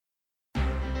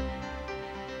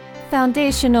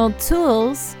foundational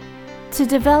tools to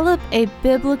develop a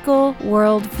biblical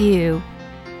worldview.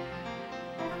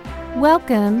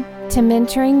 Welcome to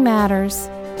Mentoring Matters,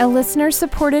 a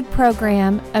listener-supported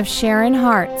program of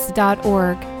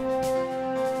SharonHearts.org.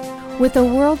 With the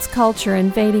world's culture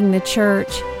invading the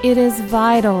church, it is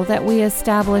vital that we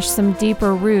establish some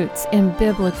deeper roots in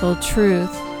biblical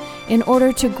truth in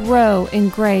order to grow in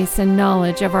grace and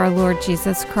knowledge of our Lord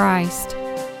Jesus Christ.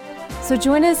 So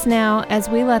join us now as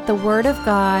we let the Word of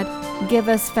God give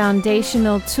us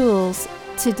foundational tools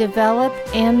to develop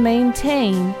and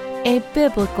maintain a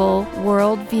biblical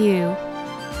worldview.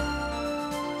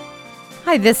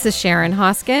 Hi, this is Sharon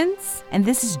Hoskins. And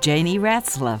this is Janie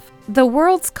Ratzlaff. The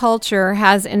world's culture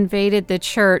has invaded the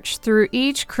church through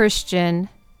each Christian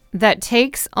that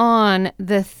takes on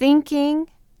the thinking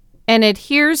and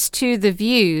adheres to the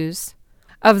views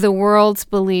of the world's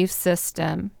belief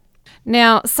system.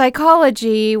 Now,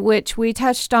 psychology, which we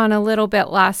touched on a little bit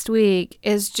last week,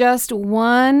 is just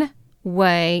one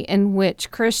way in which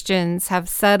Christians have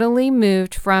subtly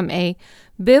moved from a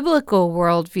biblical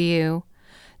worldview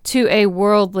to a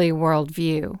worldly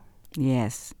worldview.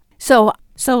 Yes. So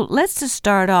let's just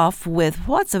start off with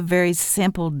what's a very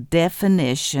simple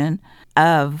definition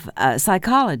of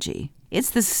psychology. It's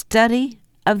the study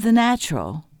of the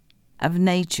natural, of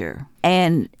nature.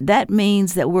 And that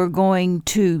means that we're going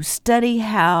to study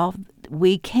how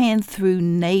we can, through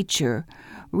nature,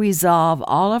 resolve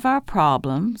all of our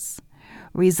problems,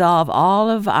 resolve all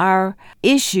of our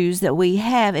issues that we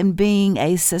have in being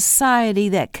a society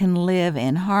that can live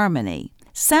in harmony.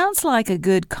 Sounds like a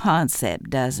good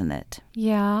concept, doesn't it?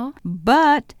 Yeah.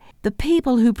 But the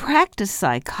people who practice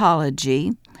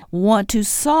psychology want to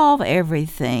solve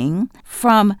everything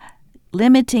from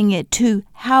limiting it to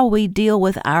how we deal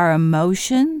with our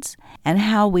emotions and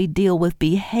how we deal with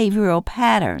behavioral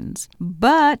patterns.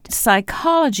 But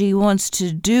psychology wants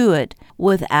to do it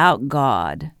without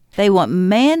God. They want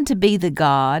man to be the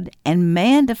God and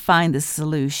man to find the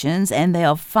solutions, and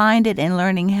they'll find it in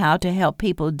learning how to help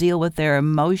people deal with their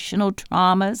emotional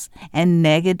traumas and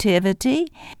negativity,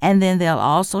 and then they'll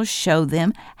also show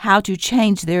them how to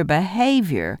change their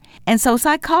behavior. And so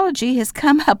psychology has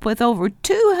come up with over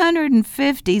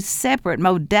 250 separate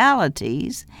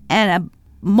modalities and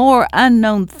more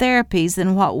unknown therapies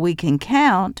than what we can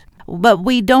count, but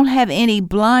we don't have any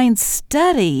blind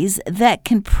studies that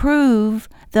can prove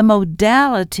the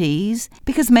modalities,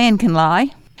 because man can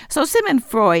lie. So Sigmund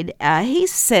Freud, he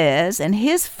says, and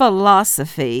his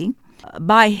philosophy,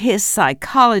 by his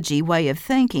psychology way of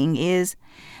thinking, is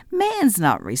man's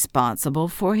not responsible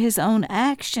for his own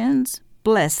actions,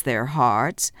 bless their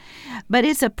hearts, but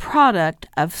it's a product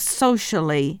of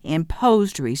socially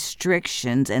imposed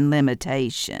restrictions and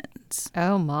limitations.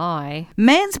 Oh my.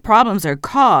 Man's problems are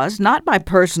caused not by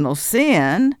personal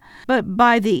sin, but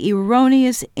by the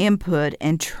erroneous input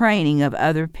and training of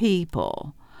other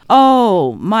people.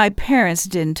 Oh, my parents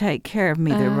didn't take care of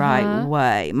me the right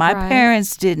way. My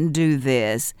parents didn't do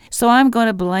this, so I'm going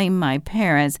to blame my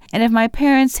parents. And if my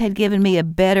parents had given me a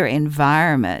better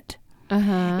environment,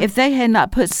 if they had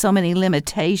not put so many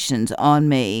limitations on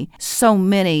me, so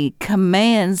many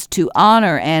commands to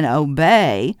honor and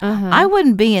obey, I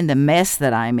wouldn't be in the mess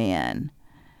that I'm in.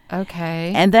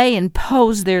 Okay. And they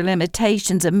imposed their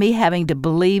limitations of me having to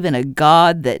believe in a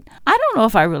God that I don't know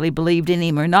if I really believed in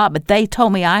him or not, but they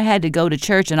told me I had to go to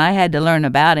church and I had to learn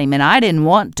about him, and I didn't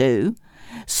want to.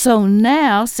 So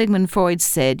now, Sigmund Freud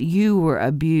said, you were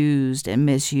abused and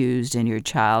misused in your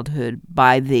childhood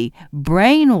by the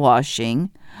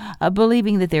brainwashing of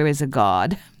believing that there is a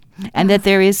God and that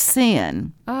there is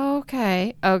sin.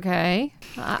 Okay.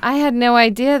 I had no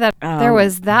idea that there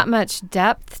was that much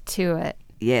depth to it.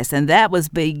 Yes, and that was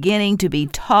beginning to be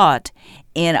taught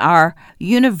in our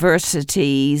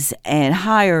universities and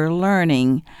higher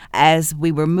learning as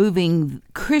we were moving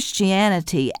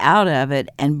Christianity out of it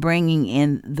and bringing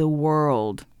in the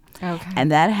world. Okay.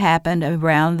 And that happened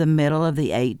around the middle of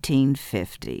the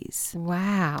 1850s.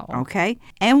 Wow. Okay?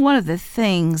 And one of the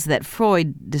things that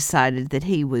Freud decided that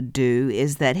he would do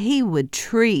is that he would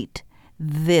treat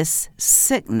this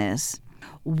sickness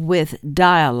with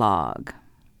dialogue.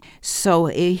 So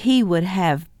he would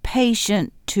have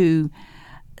patient to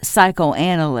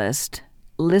psychoanalyst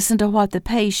listen to what the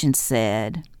patient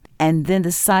said, and then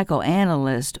the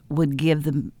psychoanalyst would give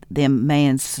them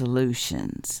man's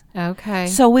solutions. Okay.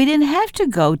 So we didn't have to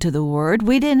go to the Word.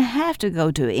 We didn't have to go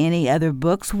to any other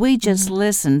books. We just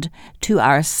listened to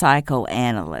our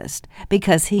psychoanalyst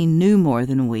because he knew more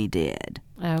than we did.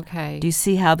 Okay. Do you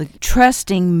see how the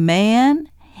trusting man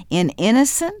in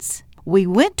innocence? We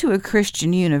went to a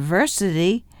Christian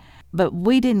university But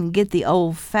we didn't get the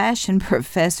old-fashioned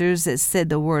professors that said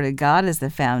the Word of God is the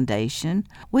foundation.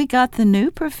 We got the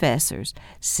new professors,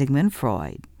 Sigmund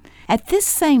Freud. At this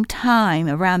same time,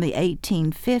 around the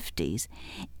 1850s,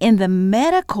 in the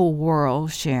medical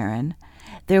world, Sharon,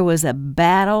 there was a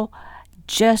battle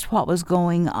just what was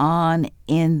going on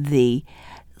in the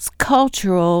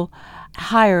cultural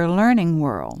higher learning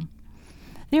world.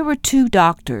 There were two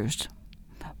doctors.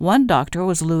 One doctor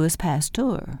was Louis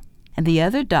Pasteur, and the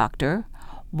other doctor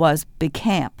was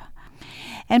Becamp.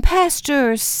 And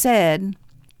Pasteur said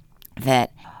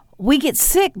that we get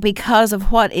sick because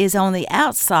of what is on the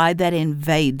outside that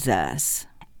invades us.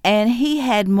 And he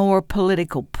had more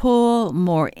political pull,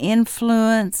 more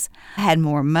influence, had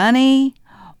more money,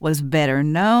 was better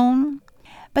known.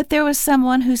 But there was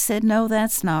someone who said, no,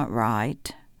 that's not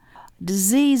right.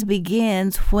 Disease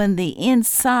begins when the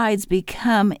insides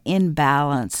become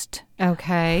imbalanced.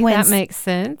 Okay, that makes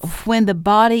sense. When the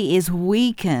body is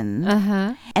weakened.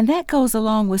 Uh-huh. And that goes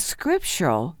along with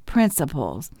scriptural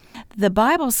principles. The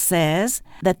Bible says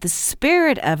that the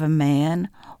spirit of a man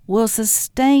will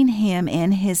sustain him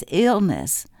in his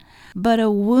illness, but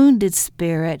a wounded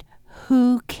spirit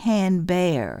who can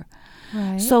bear?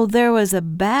 Right. So there was a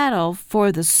battle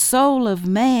for the soul of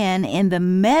man in the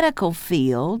medical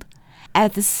field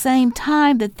at the same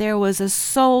time that there was a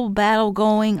soul battle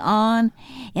going on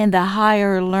in the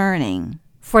higher learning.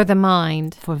 For the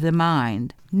mind. For the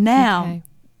mind. Now,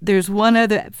 There's one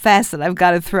other facet I've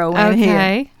got to throw in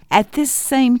here. At this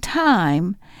same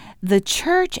time, the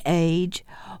church age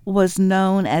was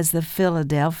known as the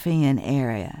Philadelphian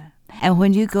area. And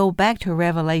when you go back to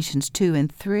Revelations 2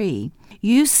 and 3,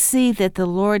 you see that the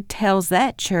Lord tells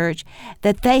that church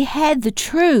that they had the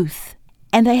truth,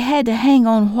 and they had to hang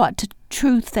on what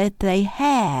truth that they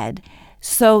had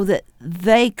so that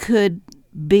they could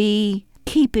be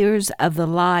keepers of the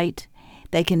light.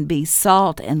 They can be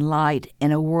salt and light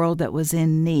in a world that was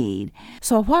in need.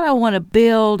 So what I want to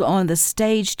build on the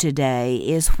stage today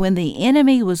is when the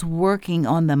enemy was working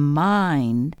on the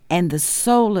mind and the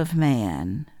soul of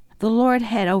man, the Lord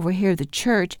had over here the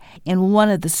church in one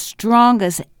of the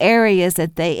strongest areas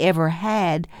that they ever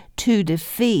had to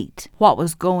defeat what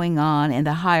was going on in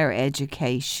the higher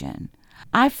education.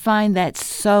 I find that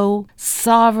so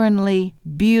sovereignly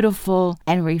beautiful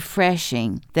and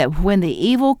refreshing that when the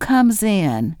evil comes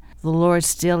in, the Lord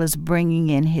still is bringing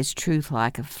in His truth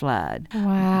like a flood.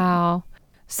 Wow.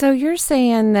 So you're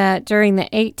saying that during the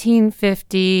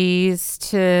 1850s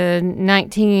to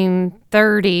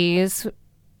 1930s,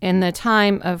 in the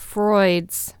time of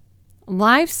Freud's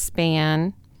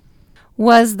lifespan,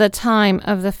 was the time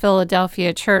of the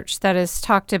Philadelphia church that is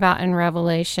talked about in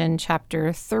Revelation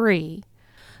chapter 3.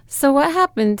 So what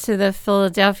happened to the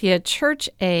Philadelphia church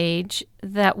age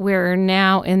that we're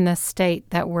now in the state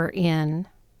that we're in?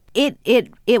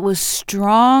 It was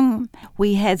strong.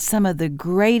 We had some of the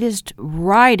greatest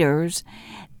writers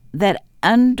that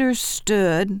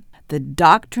understood the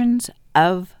doctrines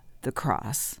of the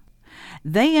cross.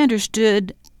 They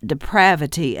understood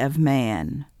depravity of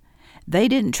man. They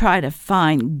didn't try to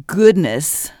find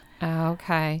goodness that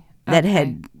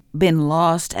had been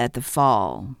lost at the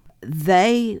fall.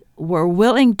 They were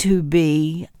willing to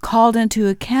be called into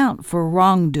account for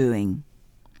wrongdoing.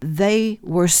 They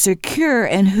were secure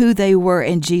in who they were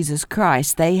in Jesus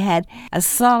Christ. They had a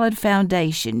solid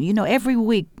foundation. You know, every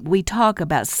week we talk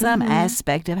about some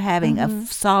aspect of having a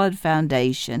solid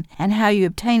foundation and how you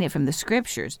obtain it from the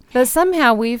Scriptures. But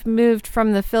somehow we've moved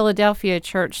from the Philadelphia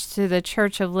church to the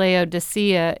Church of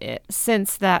Laodicea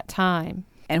since that time.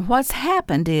 And what's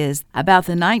happened is, about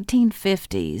the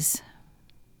 1950s,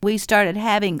 we started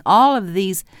having all of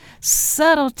these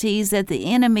subtleties that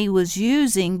the enemy was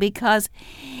using because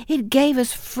it gave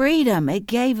us freedom. It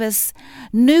gave us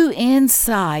new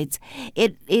insights.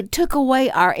 It took away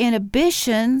our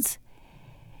inhibitions.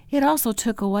 It also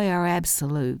took away our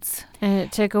absolutes. And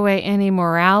it took away any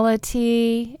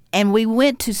morality. And we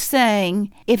went to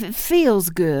saying, if it feels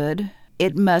good,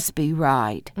 it must be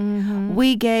right.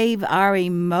 We gave our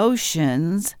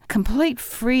emotions complete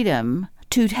freedom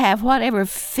to have whatever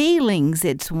feelings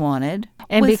it's wanted.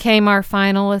 And became our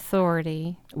final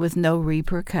authority. With no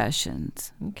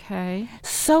repercussions. Okay.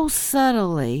 So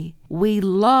subtly, we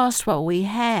lost what we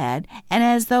had, and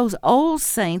as those old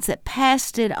saints that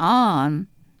passed it on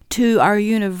to our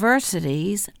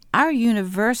universities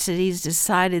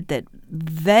decided that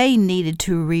they needed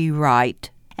to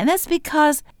rewrite. And that's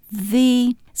because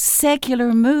the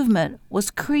secular movement was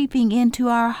creeping into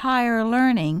our higher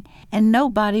learning, and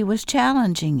nobody was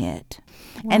challenging it.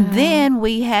 Wow. And then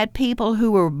we had people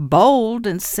who were bold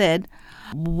and said,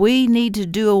 we need to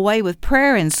do away with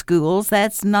prayer in schools.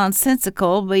 That's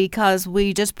nonsensical because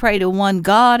we just pray to one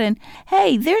God. And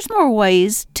hey, there's more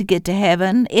ways to get to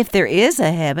heaven, if there is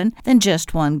a heaven, than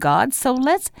just one God. So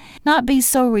let's not be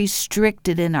so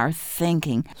restricted in our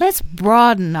thinking. Let's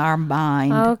broaden our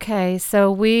mind. Okay,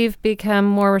 so we've become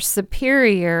more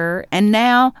superior. And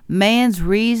now man's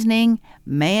reasoning,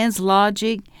 man's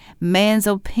logic, man's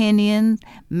opinion,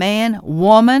 man,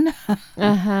 woman.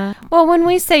 Well, when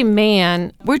we say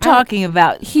man, we're talking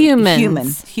about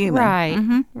humans. Human.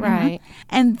 Right, right.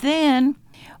 And then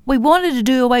we wanted to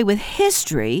do away with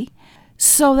history,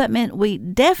 so that meant we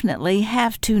definitely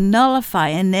have to nullify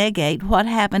and negate what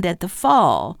happened at the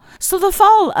fall. So the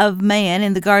fall of man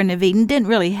in the Garden of Eden didn't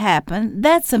really happen.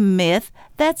 That's a myth.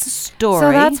 That's a story.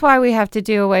 So that's why we have to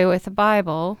do away with the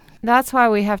Bible. That's why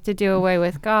we have to do away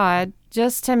with God,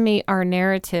 just to meet our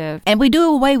narrative. And we do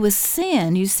away with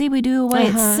sin. You see, we do away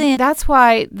with sin. That's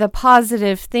why the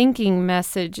positive thinking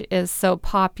message is so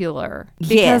popular.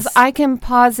 Because Yes. I can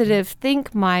positive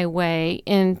think my way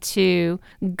into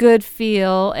good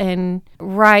feel and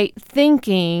right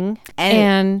thinking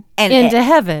and into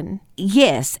heaven.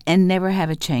 Yes, and never have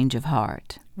a change of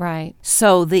heart. Right.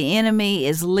 So the enemy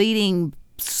is leading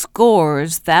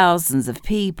scores, thousands of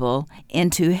people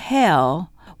into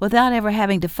hell without ever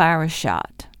having to fire a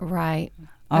shot. Right.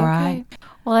 All right.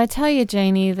 Well, I tell you,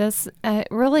 Janie, this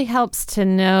really helps to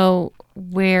know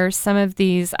where some of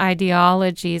these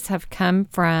ideologies have come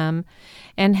from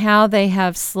and how they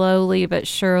have slowly but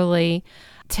surely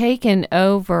taken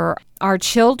over our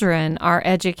children, our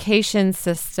education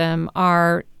system,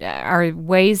 our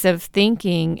ways of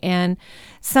thinking, and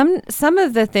some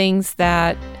of the things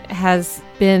that has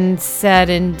been said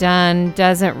and done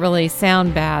doesn't really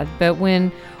sound bad, but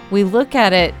when we look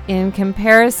at it in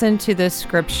comparison to the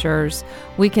scriptures,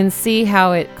 we can see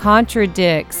how it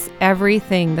contradicts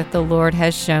everything that the Lord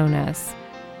has shown us.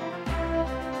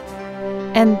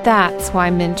 And that's why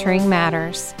mentoring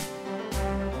matters.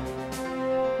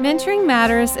 Mentoring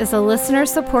Matters is a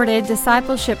listener-supported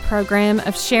discipleship program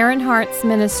of Sharon Hart's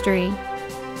ministry.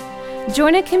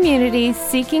 Join a community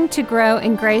seeking to grow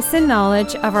in grace and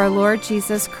knowledge of our Lord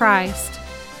Jesus Christ,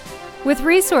 with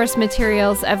resource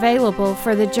materials available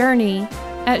for the journey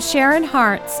at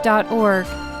sharonharts.org.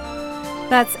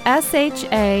 That's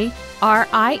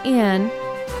SHARIN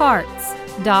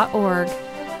hearts.org.